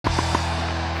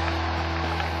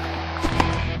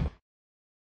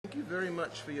very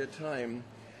much for your time.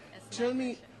 It's Tell my me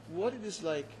pleasure. what it is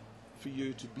like for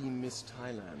you to be Miss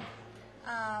Thailand.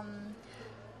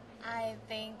 I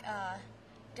think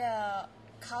the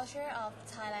culture of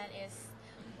Thailand is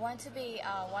one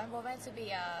woman to be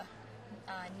a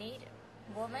neat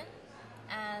woman,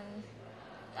 and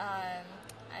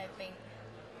I think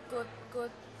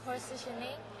good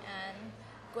positioning and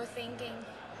good thinking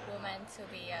woman to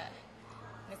be a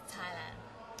Miss Thailand.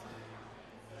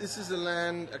 This is a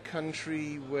land, a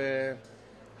country where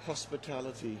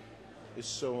hospitality is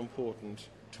so important,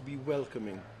 to be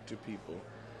welcoming to people.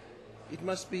 It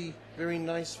must be very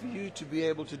nice for you to be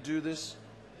able to do this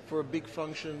for a big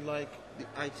function like the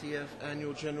ITF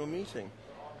Annual General Meeting.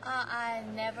 I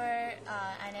never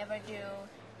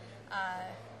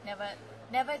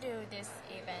do this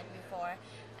event before,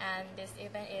 and this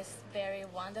event is very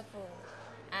wonderful,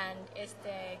 and it's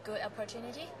a good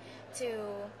opportunity to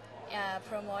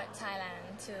promote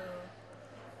Thailand to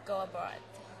go abroad.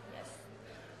 Yes.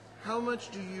 How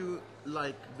much do you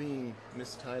like being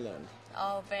Miss Thailand?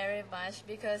 Oh, very much,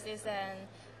 because it's a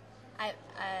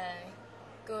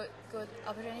good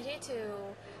opportunity to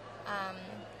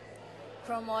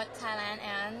promote Thailand,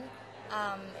 and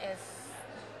it's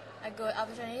a good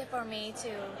opportunity for me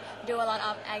to do a lot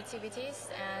of activities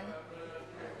and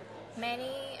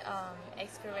many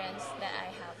experience that I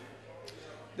have.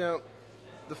 Now,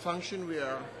 the function we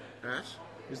are at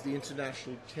is the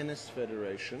International Tennis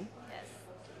Federation. Yes.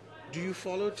 Do you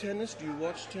follow tennis? Do you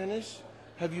watch tennis?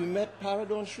 Have you met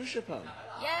Paradon Srishapan?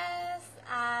 Yes,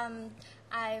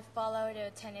 I follow the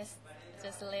tennis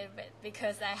just a little bit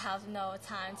because I have no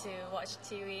time to watch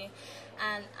TV,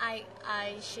 and I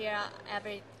share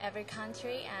every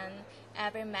country and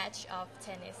every match of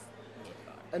tennis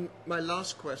before. And my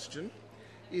last question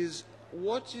is,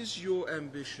 what is your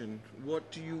ambition?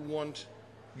 What do you want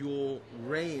your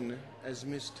reign as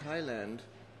Miss Thailand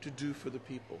to do for the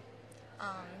people?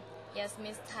 Yes,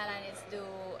 Miss Thailand is do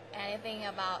anything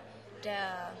about the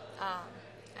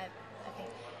I think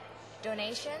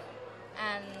donation,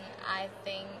 and I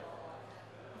think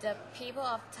the people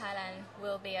of Thailand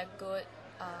will be a good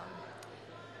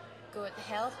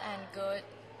health and good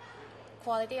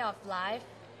quality of life,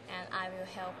 and I will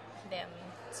help them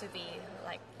to be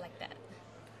like that.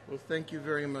 Well, thank you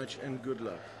very much and good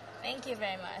luck. Thank you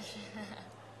very much.